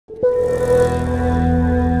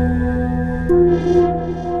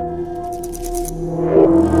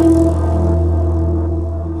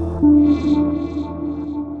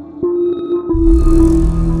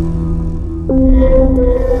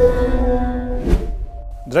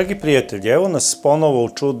Dragi prijatelji, evo nas ponovo u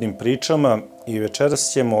čudnim pričama i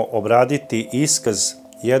večeras ćemo obraditi iskaz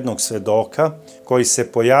jednog svedoka koji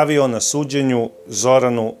se pojavio na suđenju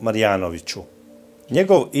Zoranu Marjanoviću.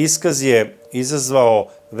 Njegov iskaz je izazvao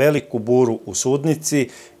veliku buru u sudnici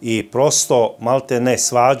i prosto maltene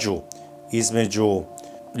svađu između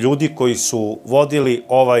ljudi koji su vodili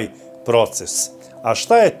ovaj proces. A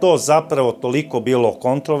šta je to zapravo toliko bilo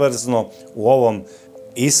kontroverzno u ovom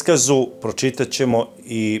iskazu, pročitat ćemo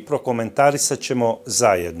i prokomentarisat ćemo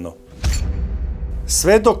zajedno.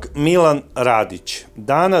 Svedok Milan Radić,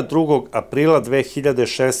 dana 2. aprila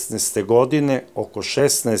 2016. godine oko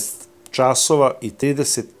 16 časova i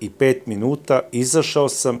 35 minuta izašao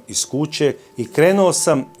sam iz kuće i krenuo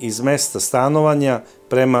sam iz mesta stanovanja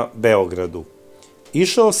prema Beogradu.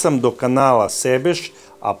 Išao sam do kanala Sebeš,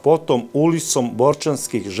 a potom ulicom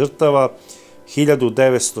Borčanskih žrtava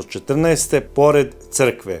 1914. pored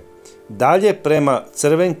crkve, dalje prema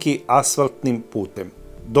Crvenki asfaltnim putem.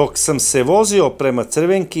 Dok sam se vozio prema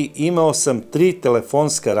Crvenki imao sam 3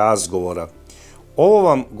 telefonska razgovora. Ovo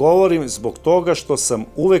vam govorim zbog toga što sam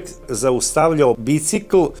uvek zaustavljao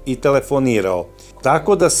bicikl i telefonirao.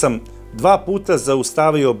 Tako da sam 2 puta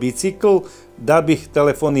zaustavio bicikl da bih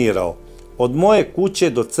telefonirao. Od moje kuće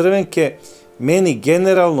do Crvenke meni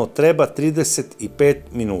generalno treba 35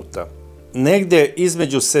 minuta. Negde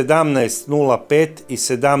između 17:05 i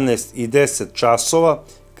 17:10 časova,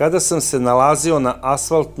 kada sam se nalazio na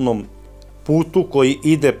asfaltnom putu koji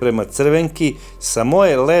ide prema Crvenki, sa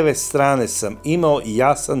moje leve strane sam imao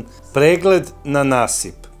jasan pregled na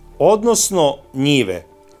nasip, odnosno njive,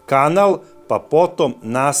 kanal, pa potom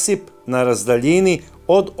nasip na razdaljini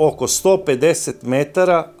od oko 150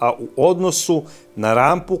 metara, a u odnosu na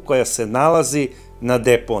rampu koja se nalazi na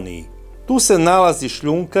deponiji. Tu se nalazi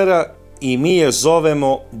šljunkara i mi je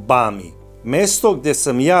zovemo Bami. Mesto gde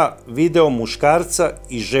sam ja video muškarca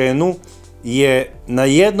i ženu je na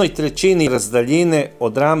 1/3 razdaljine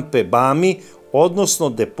od rampe Bami, odnosno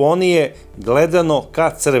deponije, gledano ka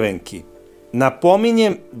Crvenki.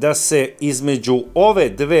 Napominjem da se između ove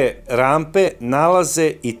 2 rampe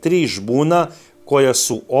nalaze i 3 žbuna koja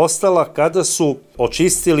su ostala kada su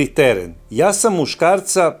očistili teren. Ja sam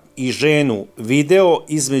muškarca i ženu video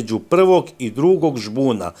između prvog i drugog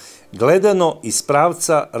žbuna, gledano iz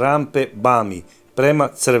pravca rampe Bami prema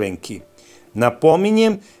Crvenki.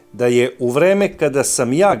 Napominjem da je u vreme kada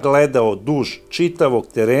sam ja gledao duž čitavog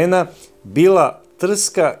terena bila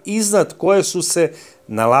trska iznad koje su se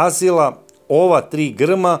nalazila ova 3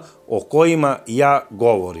 grma o kojima ja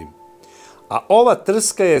govorim. A ova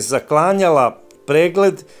trska je zaklanjala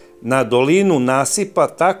pregled na dolinu nasipa,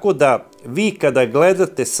 tako da vi kada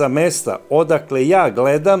gledate sa mesta odakle ja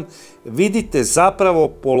gledam, vidite zapravo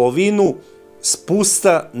polovinu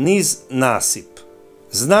spusta niz nasip.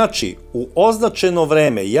 Znači, u označeno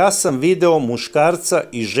vreme ja sam video muškarca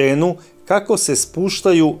i ženu kako se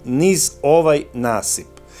spuštaju niz ovaj nasip.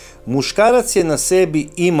 Muškarac je na sebi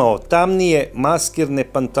imao tamnije maskirne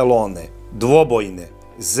pantalone, dvobojne,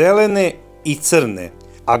 zelene i crne,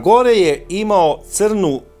 a gore je imao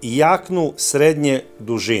crnu jaknu srednje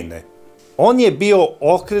dužine. On je bio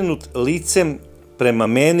okrenut licem prema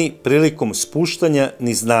meni prilikom spuštanja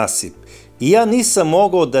niz nasip i ja nisam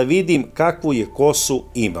mogao da vidim kakvu je kosu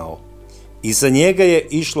imao. Iza njega je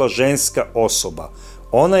išla ženska osoba.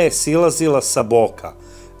 Ona je silazila sa boka.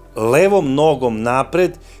 Levom nogom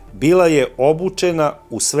napred bila je obučena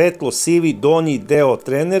u svetlo-sivi donji deo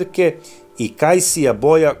trenerke i kajsija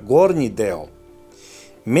boja gornji deo.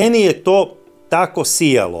 Meni je to tako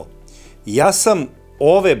sijalo. Ja sam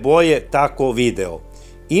ove boje tako video.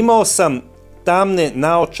 Imao sam tamne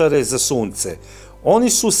naočare za sunce. Oni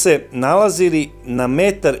su se nalazili na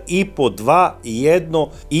 1,5–2 jedno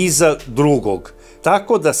iza drugog.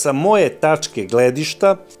 Tako da sa moje tačke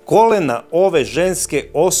gledišta, kolena ove ženske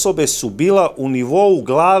osobe su bila u nivou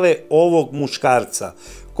glave ovog muškarca,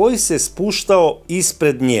 koji se spuštao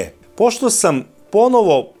ispred nje. Pošto sam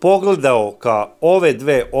ponovo pogledao ka ove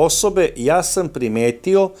 2 osobe, ja sam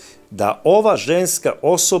primetio da ova ženska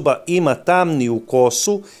osoba ima tamniju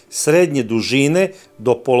kosu srednje dužine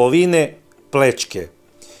do polovine plečke.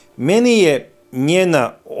 Meni je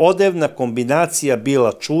njena odevna kombinacija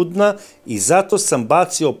bila čudna i zato sam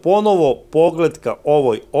bacio ponovo pogled ka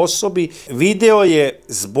ovoj osobi, video je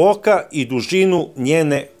s boka i dužinu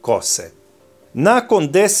njene kose. Nakon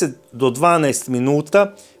 10 do 12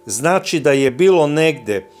 minuta, znači da je bilo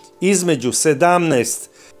negde između 17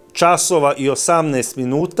 časova i 18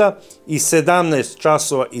 minuta i 17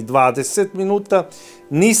 časova i 20 minuta.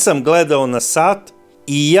 Nisam gledao na sat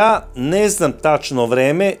i ja ne znam tačno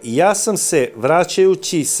vreme. Ja sam se,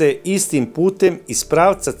 vraćajući se istim putem iz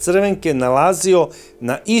pravca Crvenke, nalazio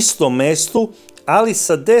na istom mestu, ali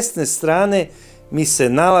sa desne strane mi se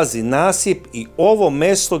nalazi nasip i ovo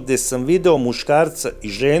mesto gde sam video muškarca i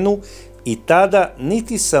ženu, i tada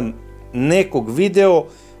niti sam nekog video,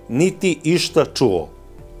 niti išta čuo.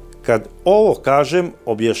 Kad ovo kažem,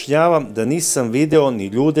 objašnjavam da nisam video ni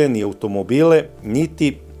ljude, ni automobile,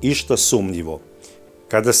 niti išta sumnjivo.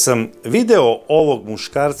 Kada sam video ovog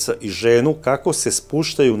muškarca i ženu kako se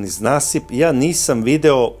spuštaju niz nasip, ja nisam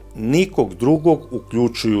video nikog drugog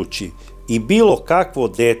uključujući i bilo kakvo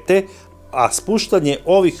dete, a spuštanje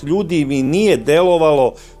ovih ljudi mi nije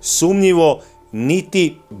delovalo sumnjivo,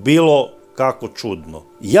 niti bilo kako čudno.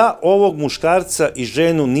 Ja ovog muškarca i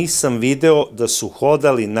ženu nisam video da su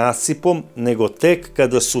hodali nasipom, nego tek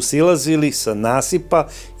kada su silazili sa nasipa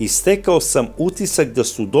i stekao sam utisak da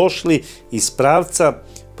su došli iz pravca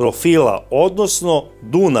profila, odnosno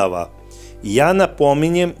Dunava. Ja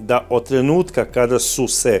napominjem da od trenutka kada su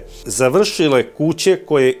se završile kuće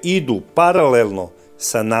koje idu paralelno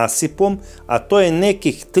sa nasipom, a to je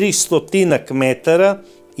nekih 300 metara,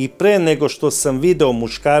 i pre nego što sam video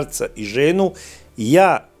muškarca i ženu,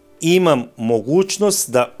 ja imam mogućnost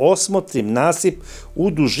da osmotrim nasip u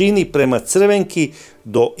dužini prema Crvenki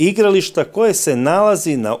do igrališta koje se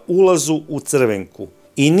nalazi na ulazu u Crvenku.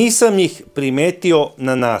 I nisam ih primetio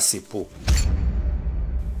na nasipu.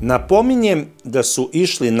 Napominjem da su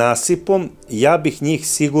išli nasipom, ja bih njih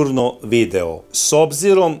sigurno video, s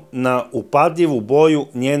obzirom na upadljivu boju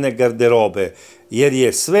njene garderobe, jer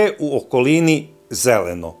je sve u okolini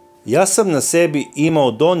zeleno. Ja sam na sebi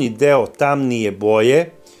imao donji deo tamnije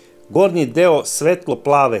boje, gornji deo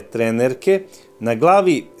svetlo-plave trenerke, na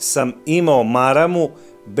glavi sam imao maramu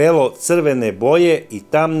belo-crvene boje i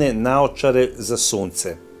tamne naočare za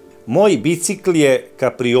sunce. Moj bicikl je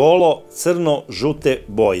kapriolo crno-žute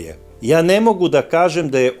boje. Ja ne mogu da kažem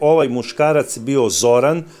da je ovaj muškarac bio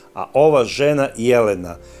Zoran, a ova žena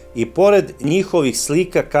Jelena, i pored njihovih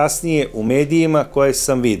slika kasnije u medijima koje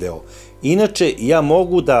sam video. Inače, ja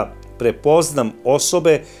mogu da prepoznam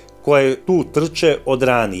osobe koje tu trče od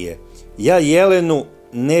ranije. Ja Jelenu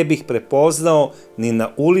ne bih prepoznao ni na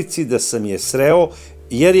ulici da sam je sreo,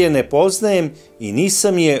 jer je ne poznajem i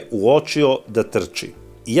nisam je uočio da trči.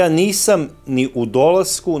 Ja nisam ni u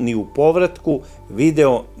dolasku ni u povratku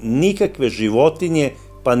video nikakve životinje,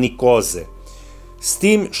 pa ni koze. S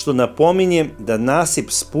tim što napominjem da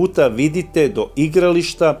nasip s puta vidite do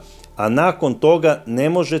igrališta, a nakon toga ne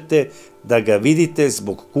možete da ga vidite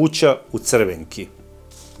zbog kuća u Crvenki.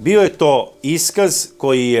 Bio je to iskaz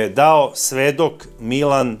koji je dao svedok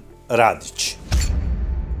Milan Radić.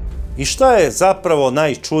 I šta je zapravo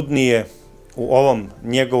najčudnije u ovom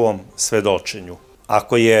njegovom svedočenju?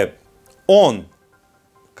 Ako je on,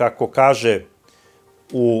 kako kaže,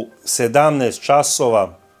 u 17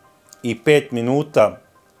 časova i 5 minuta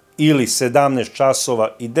ili 17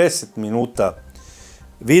 časova i 10 minuta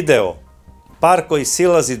video par koji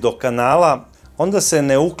silazi do kanala, onda se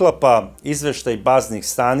ne uklapa izveštaj baznih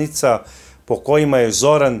stanica po kojima je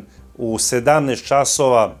Zoran u 17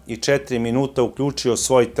 časova i 4 minuta uključio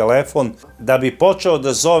svoj telefon da bi počeo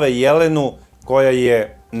da zove Jelenu koja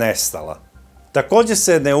je nestala. Takođe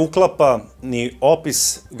se ne uklapa ni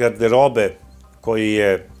opis garderobe koji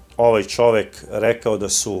je ovaj čovek rekao da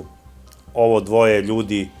su ovo dvoje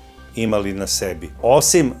ljudi imali na sebi,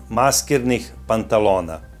 osim maskirnih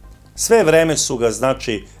pantalona. Sve vreme su ga,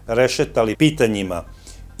 znači, rešetali pitanjima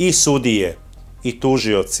i sudije, i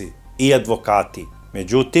tužioci, i advokati.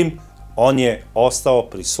 Međutim, on je ostao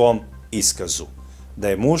pri svom iskazu, da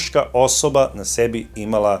je muška osoba na sebi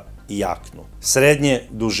imala jaknu srednje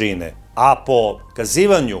dužine, a po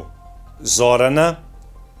kazivanju Zorana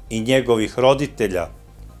i njegovih roditelja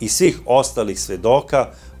i svih ostalih svedoka,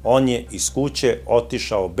 on je iz kuće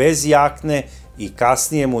otišao bez jakne i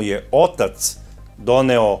kasnije mu je otac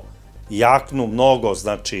doneo jaknu, mnogo,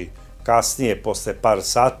 znači kasnije, posle par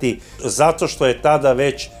sati, zato što je tada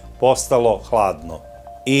već postalo hladno.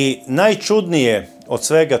 I najčudnije od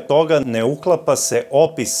svega toga, ne uklapa se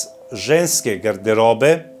opis ženske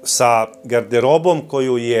garderobe sa garderobom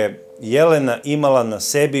koju je Jelena imala na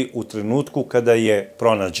sebi u trenutku kada je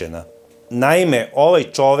pronađena. Naime, ovaj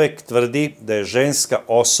čovek tvrdi da je ženska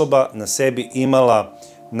osoba na sebi imala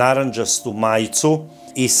narandžastu majicu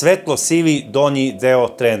i svetlo-sivi donji deo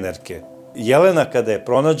trenerke. Jelena, kada je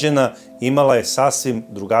pronađena, imala je sasvim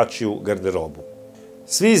drugačiju garderobu.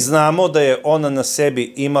 Svi znamo da je ona na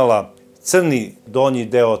sebi imala crni donji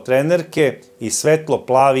deo trenerke i svetlo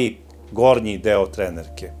plavi gornji deo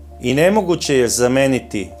trenerke. I nemoguće je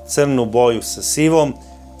zameniti crnu boju sa sivom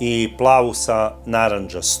i plavu sa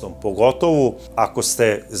narandžastom, pogotovo ako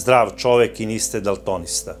ste zdrav čovek i niste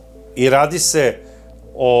daltonista. I radi se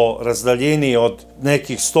o razdaljini od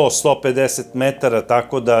nekih 100-150 metara,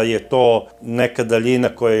 tako da je to neka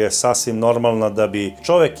daljina koja je sasvim normalna da bi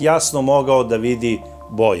čovek jasno mogao da vidi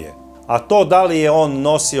boje. A to da li je on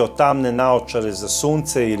nosio tamne naočare za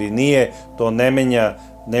sunce ili nije, to ne menja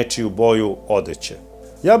nečiju boju odeće.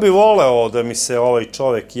 Ja bih voleo da mi se ovaj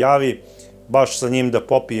čovek javi, baš sa njim da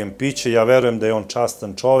popijem piće. Ja verujem da je on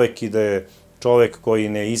častan čovek i da je čovek koji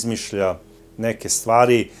ne izmišlja neke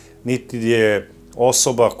stvari, niti je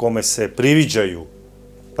osoba kome se priviđaju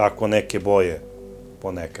tako neke boje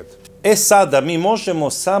ponekad. E sada, mi možemo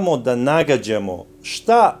samo da nagađamo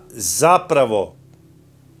šta zapravo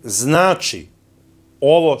znači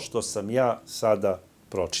ovo što sam ja sada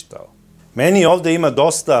pročitao. Meni ovde ima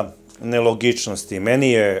dosta nelogičnosti,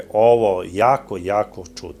 meni je ovo jako, jako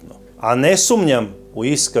čudno. A ne sumnjam u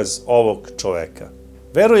iskaz ovog čoveka.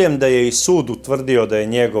 Verujem da je i sud utvrdio da je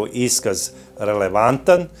njegov iskaz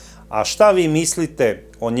relevantan, a šta vi mislite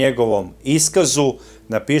o njegovom iskazu,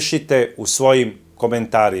 napišite u svojim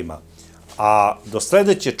komentarima. A do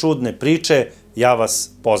sledeće čudne priče, ja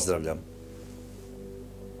vas pozdravljam.